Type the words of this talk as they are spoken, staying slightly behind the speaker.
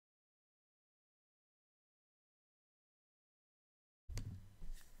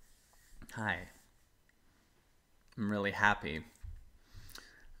Hi. I'm really happy.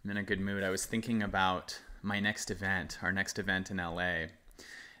 I'm in a good mood. I was thinking about my next event, our next event in LA,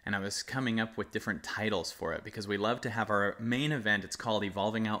 and I was coming up with different titles for it because we love to have our main event. It's called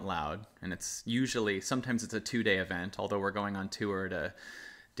Evolving Out Loud, and it's usually, sometimes it's a 2-day event, although we're going on tour to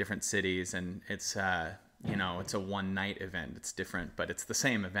different cities, and it's it's a one-night event. It's different, but it's the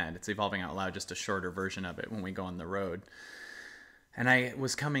same event. It's Evolving Out Loud, just a shorter version of it when we go on the road. And I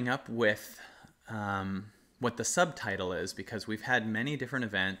was coming up with what the subtitle is because we've had many different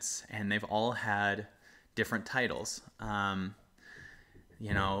events and they've all had different titles. One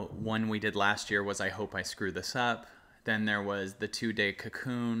we did last year was I Hope I Screw This Up. Then there was the 2-day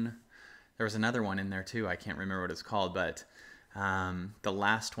cocoon. There was another one in there too. I can't remember what it's called, but the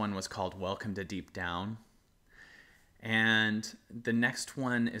last one was called Welcome to Deep Down. And the next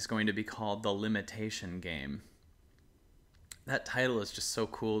one is going to be called The Limitation Game. That title is just so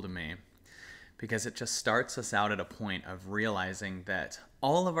cool to me because it just starts us out at a point of realizing that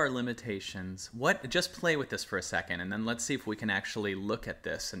all of our limitations, just play with this for a second and then let's see if we can actually look at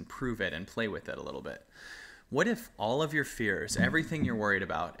this and prove it and play with it a little bit. What if all of your fears, everything you're worried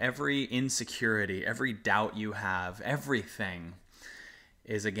about, every insecurity, every doubt you have, everything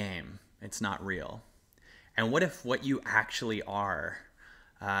is a game? It's not real. And what if what you actually are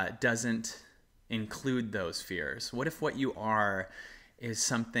doesn't include those fears? What if what you are is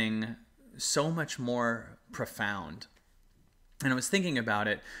something so much more profound? And I was thinking about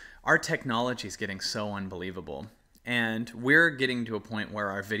it. Our technology is getting so unbelievable. And we're getting to a point where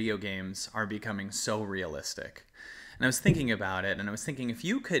our video games are becoming so realistic. And I was thinking about it, and I was thinking if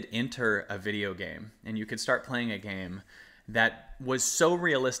you could enter a video game and you could start playing a game that was so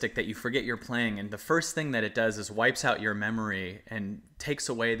realistic that you forget you're playing, and the first thing that it does is wipes out your memory and takes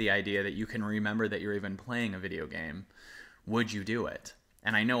away the idea that you can remember that you're even playing a video game, would you do it?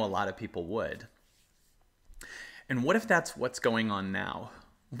 And I know a lot of people would. And what if that's what's going on now?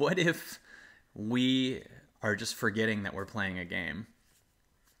 What if we are just forgetting that we're playing a game?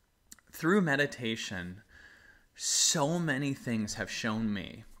 Through meditation, so many things have shown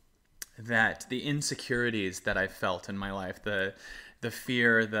me that the insecurities that I felt in my life, the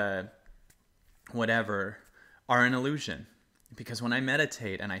fear, the whatever, are an illusion. Because when I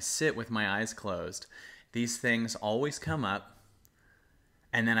meditate and I sit with my eyes closed, these things always come up,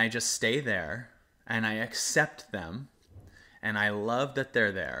 and then I just stay there, and I accept them, and I love that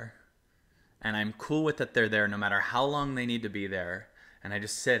they're there, and I'm cool with that they're there no matter how long they need to be there. And I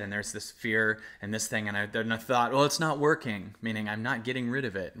just sit, and there's this fear and this thing, and then I thought, well, it's not working, meaning I'm not getting rid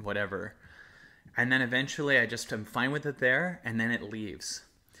of it, whatever. And then eventually I just am fine with it there, and then it leaves.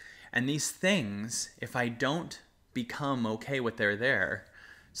 And these things, if I don't become okay with they're there,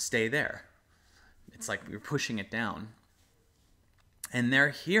 stay there. It's like you're pushing it down. And they're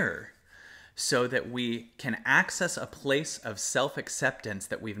here so that we can access a place of self-acceptance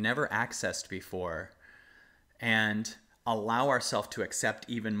that we've never accessed before, and allow ourselves to accept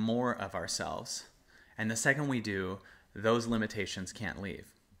even more of ourselves. And the second we do, those limitations can't leave.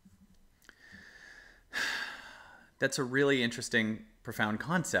 That's a really interesting, profound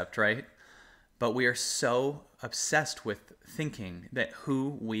concept, right? But we are so obsessed with thinking that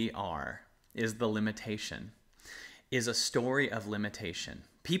who we are is the limitation, is a story of limitation.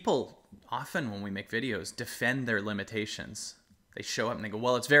 People often, when we make videos, defend their limitations. They show up and they go,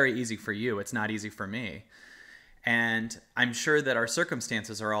 well, it's very easy for you. It's not easy for me. And I'm sure that our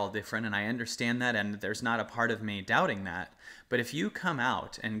circumstances are all different, and I understand that, and there's not a part of me doubting that. But if you come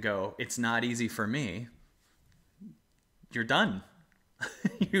out and go, it's not easy for me, you're done.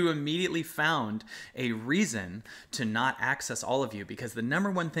 You immediately found a reason to not access all of you, because the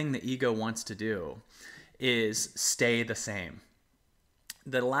number one thing the ego wants to do is stay the same.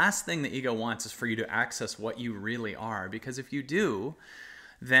 The last thing the ego wants is for you to access what you really are, because if you do,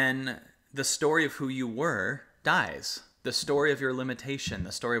 then the story of who you were dies. The story of your limitation,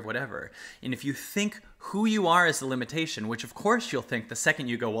 the story of whatever. And if you think who you are is the limitation, which of course you'll think the second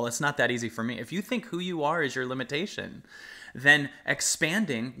you go, well, it's not that easy for me. If you think who you are is your limitation, then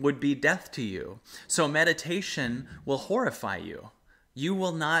expanding would be death to you. So meditation will horrify you. You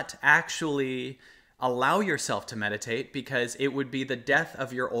will not actually allow yourself to meditate because it would be the death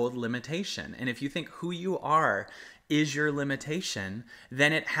of your old limitation. And if you think who you are is your limitation,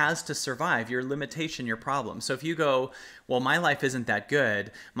 then it has to survive. Your limitation, your problem. So if you go, well, my life isn't that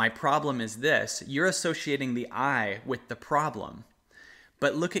good, my problem is this, you're associating the I with the problem.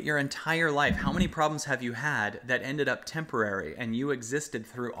 But look at your entire life. How many problems have you had that ended up temporary and you existed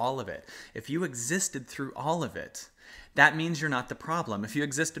through all of it? If you existed through all of it, that means you're not the problem. If you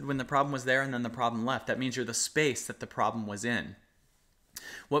existed when the problem was there and then the problem left, that means you're the space that the problem was in.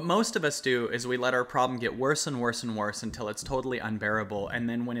 What most of us do is we let our problem get worse and worse and worse until it's totally unbearable. And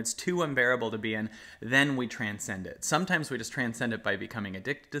then when it's too unbearable to be in, then we transcend it. Sometimes we just transcend it by becoming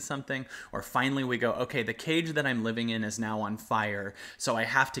addicted to something, or finally we go, okay, the cage that I'm living in is now on fire, so I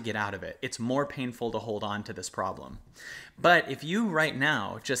have to get out of it. It's more painful to hold on to this problem. But if you right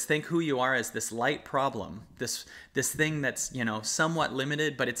now just think who you are as this light problem, this thing that's, somewhat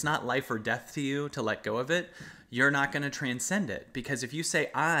limited, but it's not life or death to you to let go of it, you're not going to transcend it. Because if you say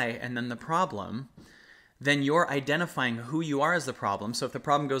I and then the problem, then you're identifying who you are as the problem. So if the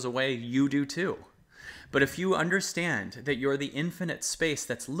problem goes away, you do too. But if you understand that you're the infinite space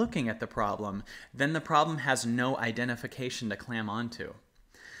that's looking at the problem, then the problem has no identification to clam onto.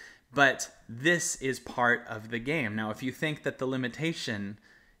 But this is part of the game. Now, if you think that the limitation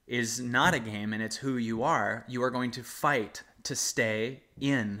is not a game and it's who you are going to fight to stay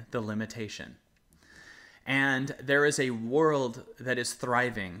in the limitation. And there is a world that is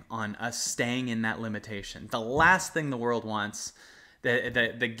thriving on us staying in that limitation. The last thing the world wants,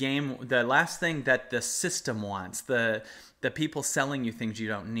 the last thing that the system wants, the people selling you things you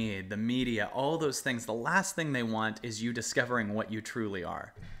don't need, the media, all those things, the last thing they want is you discovering what you truly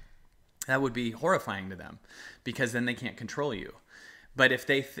are. That would be horrifying to them, because then they can't control you. But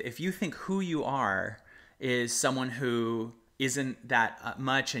if you think who you are is someone who isn't that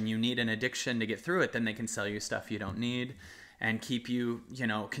much and you need an addiction to get through it, then they can sell you stuff you don't need and keep you,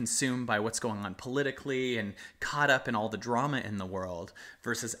 consumed by what's going on politically and caught up in all the drama in the world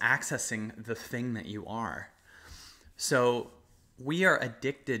versus accessing the thing that you are. So we are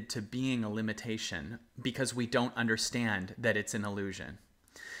addicted to being a limitation because we don't understand that it's an illusion.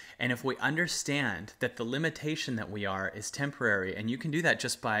 And if we understand that the limitation that we are is temporary, and you can do that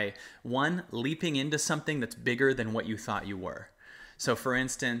just by, one, leaping into something that's bigger than what you thought you were. So for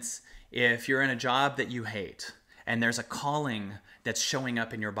instance, if you're in a job that you hate, and there's a calling that's showing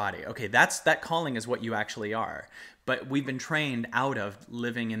up in your body, okay, that calling is what you actually are. But we've been trained out of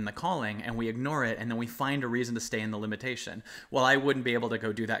living in the calling, and we ignore it, and then we find a reason to stay in the limitation. Well, I wouldn't be able to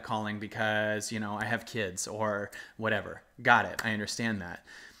go do that calling because, I have kids or whatever. Got it. I understand that.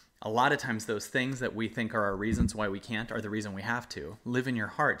 A lot of times those things that we think are our reasons why we can't are the reason we have to. Live in your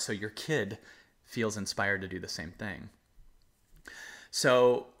heart so your kid feels inspired to do the same thing.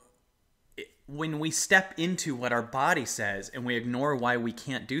 So when we step into what our body says and we ignore why we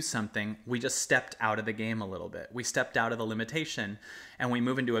can't do something, we just stepped out of the game a little bit. We stepped out of the limitation and we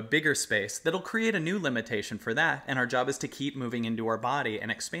move into a bigger space that'll create a new limitation for that. And our job is to keep moving into our body and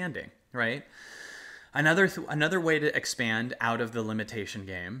expanding, right? Another way to expand out of the limitation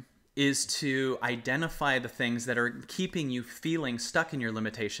game is to identify the things that are keeping you feeling stuck in your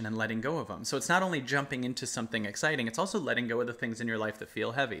limitation and letting go of them. So it's not only jumping into something exciting, it's also letting go of the things in your life that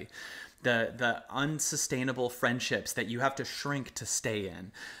feel heavy. The unsustainable friendships that you have to shrink to stay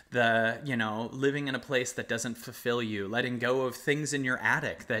in. Living in a place that doesn't fulfill you. Letting go of things in your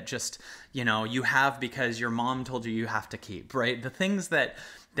attic that just, you have because your mom told you have to keep, right? The things that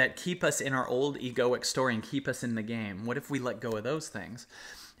keep us in our old egoic story and keep us in the game. What if we let go of those things?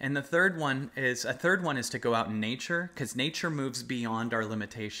 And the third one is to go out in nature, because nature moves beyond our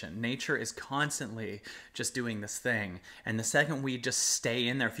limitation. Nature is constantly just doing this thing. And the second we just stay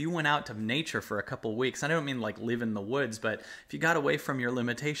in there, if you went out to nature for a couple weeks, I don't mean like live in the woods, but if you got away from your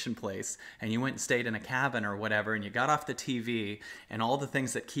limitation place and you went and stayed in a cabin or whatever, and you got off the TV and all the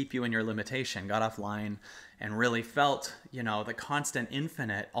things that keep you in your limitation, got offline and really felt, the constant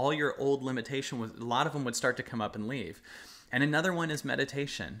infinite, all your old limitation, a lot of them would start to come up and leave. And another one is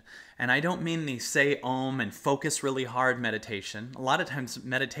meditation. And I don't mean the say Om and focus really hard meditation. A lot of times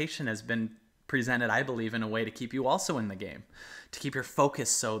meditation has been presented, I believe, in a way to keep you also in the game, to keep your focus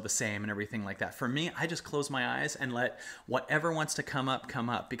so the same and everything like that. For me, I just close my eyes and let whatever wants to come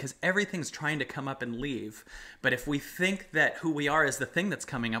up, because everything's trying to come up and leave. But if we think that who we are is the thing that's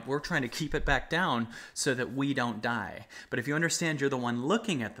coming up, we're trying to keep it back down so that we don't die. But if you understand you're the one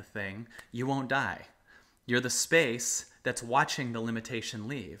looking at the thing, you won't die. You're the space that's watching the limitation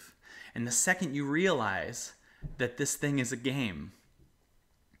leave. And the second you realize that this thing is a game,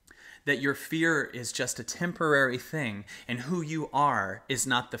 that your fear is just a temporary thing, and who you are is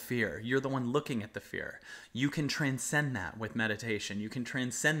not the fear. You're the one looking at the fear. You can transcend that with meditation. You can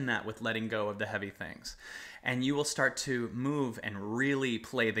transcend that with letting go of the heavy things. And you will start to move and really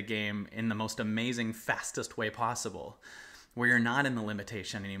play the game in the most amazing, fastest way possible, where you're not in the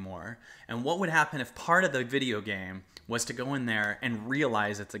limitation anymore. And what would happen if part of the video game was to go in there and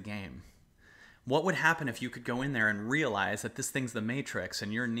realize it's a game? What would happen if you could go in there and realize that this thing's the Matrix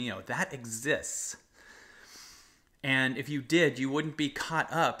and you're Neo? That exists. And if you did, you wouldn't be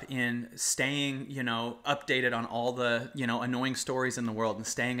caught up in staying, updated on all the, annoying stories in the world and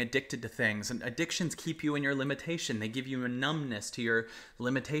staying addicted to things. And addictions keep you in your limitation. They give you a numbness to your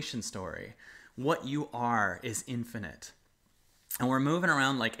limitation story. What you are is infinite. And we're moving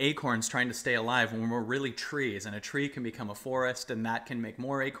around like acorns trying to stay alive when we're really trees. And a tree can become a forest, and that can make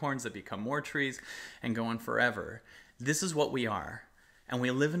more acorns that become more trees and go on forever. This is what we are. And we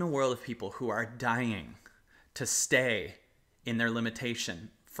live in a world of people who are dying to stay in their limitation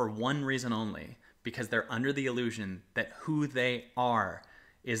for one reason only, because they're under the illusion that who they are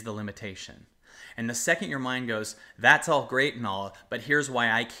is the limitation. And the second your mind goes, that's all great and all, but here's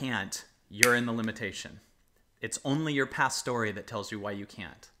why I can't, you're in the limitation. It's only your past story that tells you why you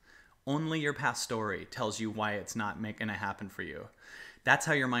can't. Only your past story tells you why it's not going to happen for you. That's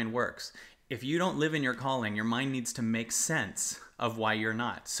how your mind works. If you don't live in your calling, your mind needs to make sense of why you're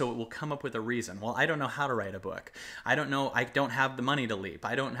not. So it will come up with a reason. Well, I don't know how to write a book. I don't have the money to leap.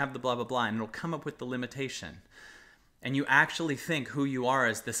 I don't have the blah, blah, blah. And it'll come up with the limitation. And you actually think who you are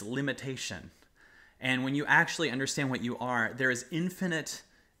is this limitation. And when you actually understand what you are, there is infinite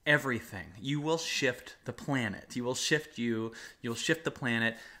everything. You will shift the planet. You will shift you. You'll shift the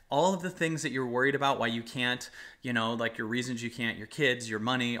planet. All of the things that you're worried about, why you can't, like your reasons you can't, your kids, your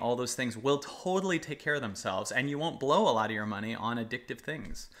money, all those things will totally take care of themselves. And you won't blow a lot of your money on addictive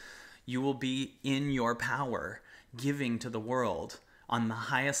things. You will be in your power, giving to the world on the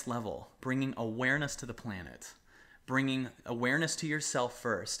highest level, bringing awareness to the planet, bringing awareness to yourself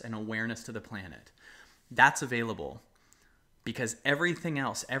first and awareness to the planet. That's available because everything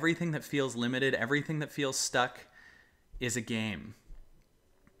else, everything that feels limited, everything that feels stuck is a game.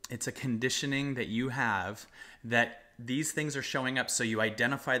 It's a conditioning that you have that these things are showing up, so you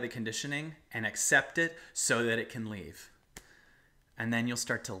identify the conditioning and accept it so that it can leave. And then you'll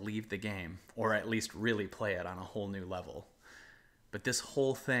start to leave the game, or at least really play it on a whole new level. But this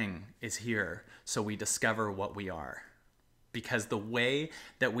whole thing is here so we discover what we are. Because the way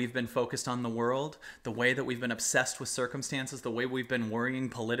that we've been focused on the world, the way that we've been obsessed with circumstances, the way we've been worrying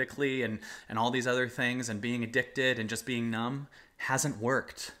politically and all these other things and being addicted and just being numb hasn't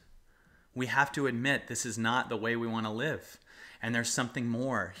worked. We have to admit this is not the way we want to live. And there's something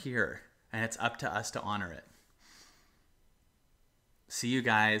more here, and it's up to us to honor it. See you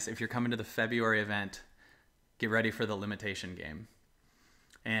guys. If you're coming to the February event, get ready for the limitation game.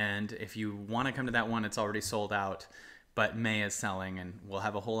 And if you want to come to that one, it's already sold out, but May is selling, and we'll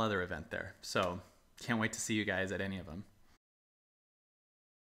have a whole other event there. So can't wait to see you guys at any of them.